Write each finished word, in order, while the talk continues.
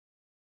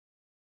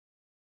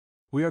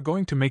We are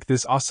going to make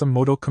this awesome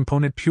modal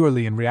component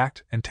purely in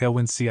React and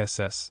Tailwind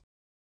CSS,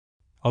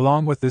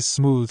 along with this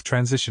smooth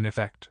transition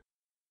effect.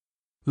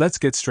 Let's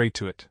get straight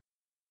to it.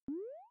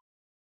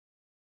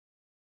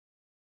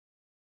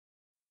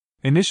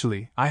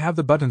 Initially, I have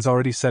the buttons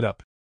already set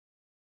up.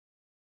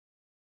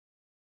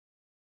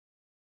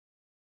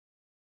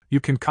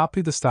 You can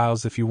copy the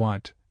styles if you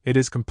want, it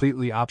is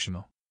completely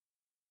optional.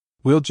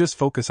 We'll just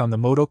focus on the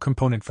modal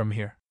component from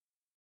here.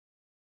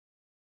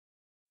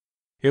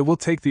 It will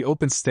take the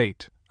open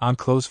state,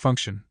 onClose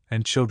function,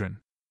 and children.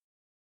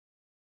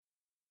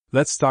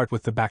 Let's start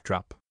with the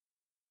backdrop.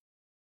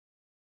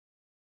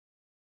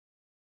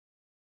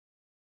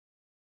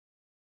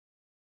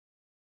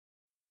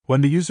 When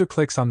the user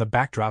clicks on the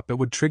backdrop, it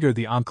would trigger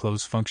the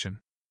onClose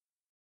function.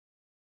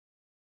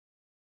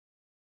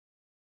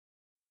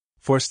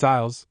 For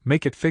styles,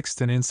 make it fixed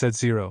and inset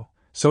 0,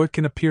 so it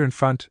can appear in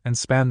front and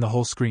span the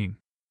whole screen.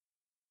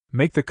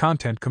 Make the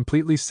content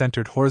completely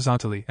centered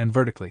horizontally and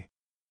vertically.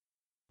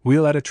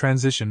 We'll add a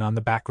transition on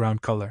the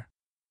background color.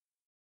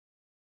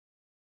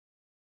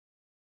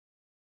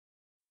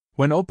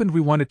 When opened,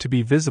 we want it to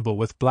be visible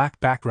with black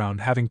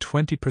background having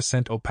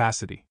 20%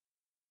 opacity.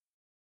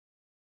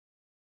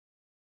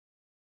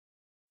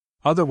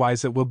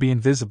 Otherwise, it will be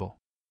invisible.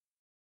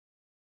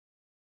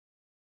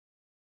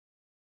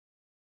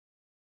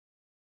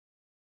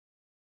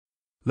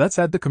 Let's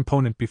add the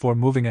component before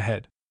moving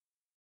ahead.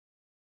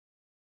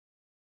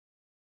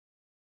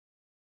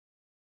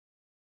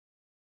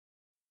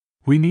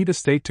 We need a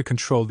state to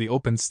control the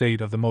open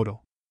state of the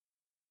modal.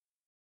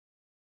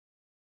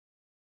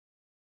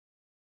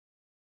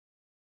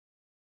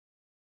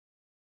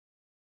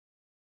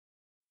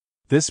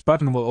 This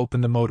button will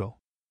open the modal.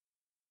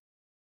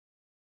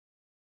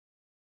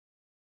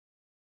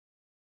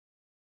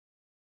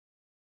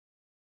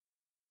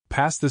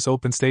 Pass this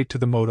open state to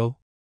the modal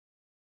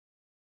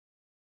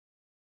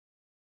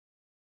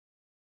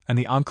and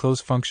the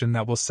onClose function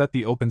that will set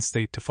the open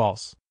state to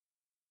false.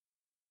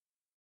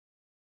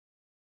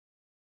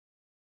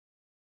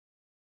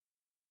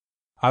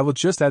 I will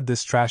just add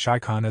this trash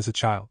icon as a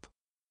child.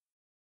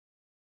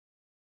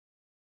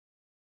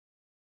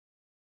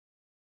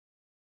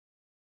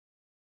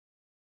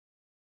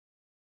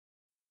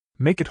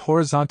 Make it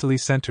horizontally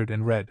centered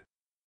and red.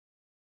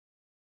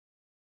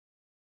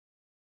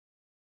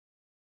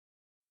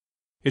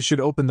 It should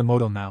open the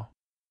modal now.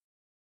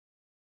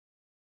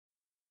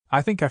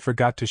 I think I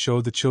forgot to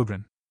show the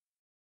children.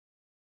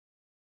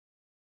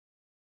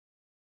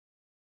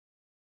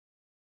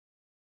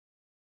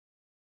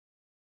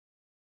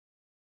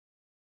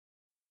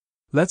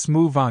 Let's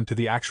move on to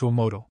the actual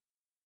modal.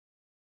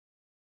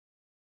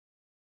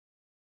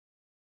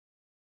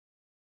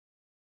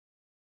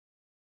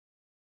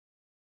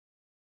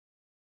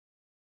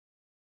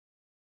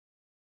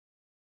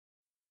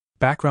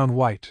 Background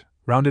white,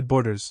 rounded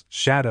borders,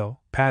 shadow,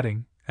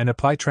 padding, and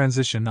apply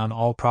transition on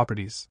all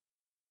properties.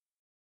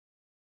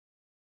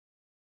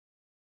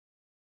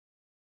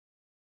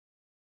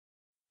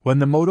 When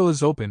the modal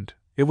is opened,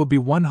 it will be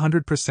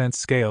 100%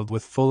 scaled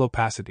with full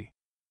opacity.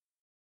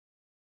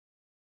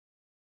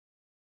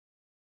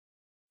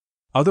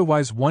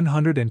 Otherwise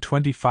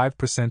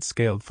 125%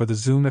 scaled for the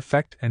zoom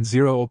effect and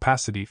 0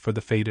 opacity for the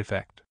fade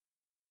effect.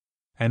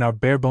 And our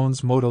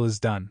barebones modal is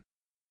done.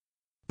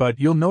 But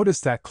you'll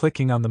notice that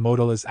clicking on the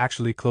modal is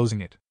actually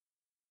closing it.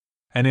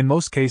 And in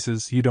most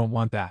cases, you don't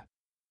want that.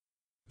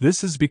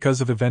 This is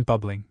because of event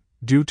bubbling,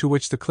 due to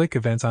which the click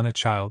events on a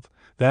child,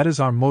 that is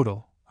our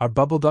modal, are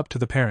bubbled up to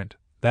the parent,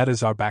 that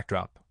is our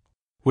backdrop,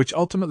 which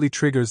ultimately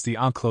triggers the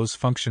onClose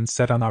function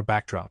set on our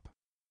backdrop.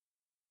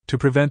 To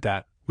prevent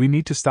that, we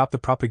need to stop the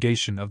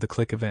propagation of the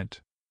click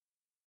event.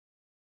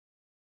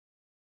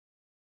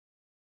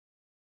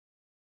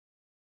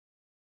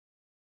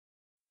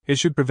 It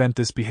should prevent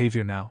this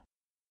behavior now.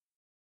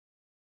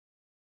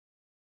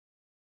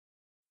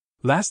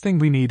 Last thing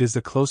we need is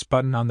the close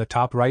button on the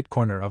top right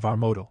corner of our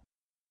modal.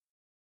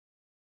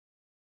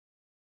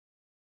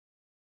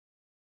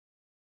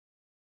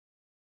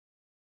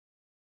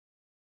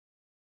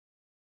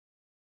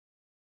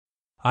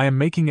 I am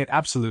making it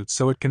absolute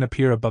so it can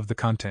appear above the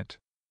content.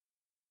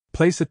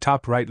 Place it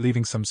top right,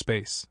 leaving some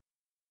space.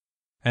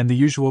 And the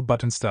usual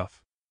button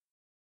stuff.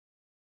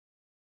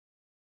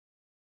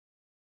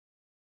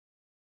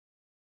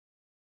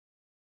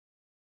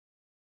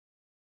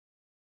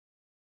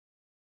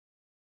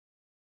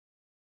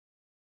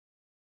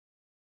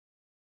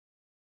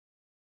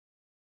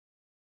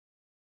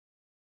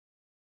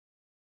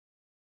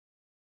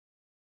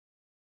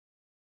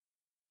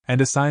 And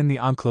assign the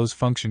onClose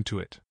function to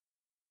it.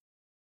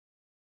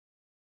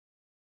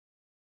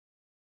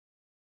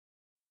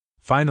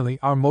 Finally,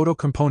 our modal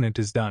component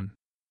is done.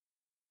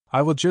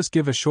 I will just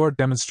give a short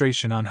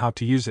demonstration on how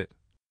to use it.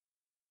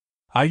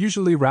 I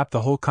usually wrap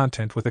the whole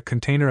content with a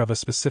container of a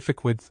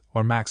specific width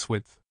or max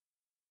width.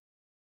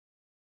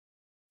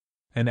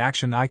 An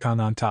action icon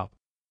on top.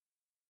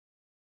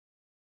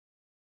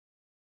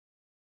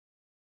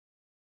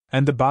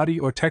 And the body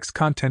or text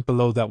content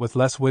below that with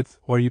less width,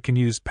 or you can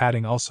use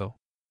padding also.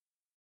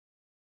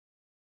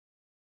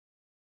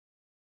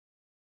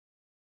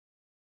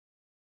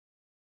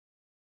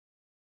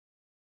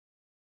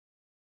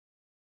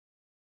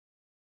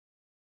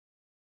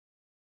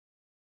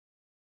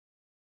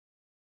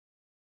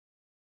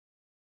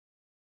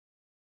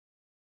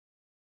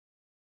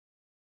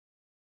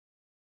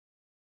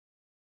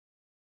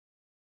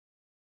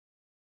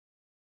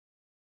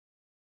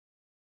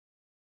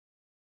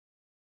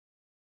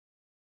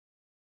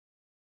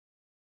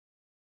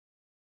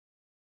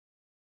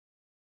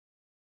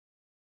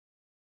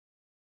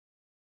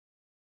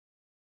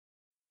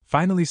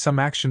 Finally, some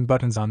action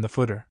buttons on the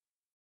footer.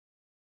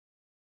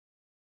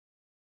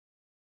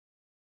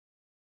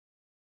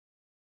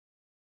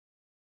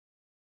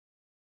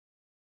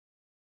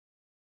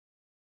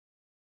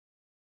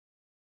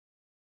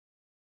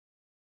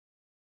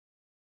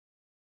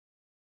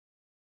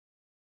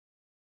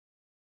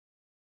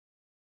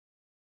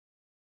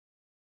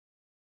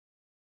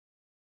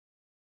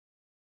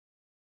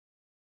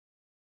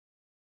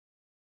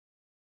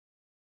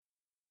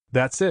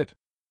 That's it.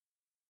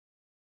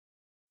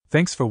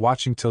 Thanks for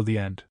watching till the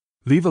end.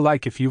 Leave a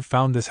like if you've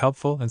found this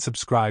helpful and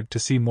subscribe to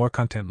see more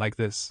content like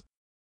this.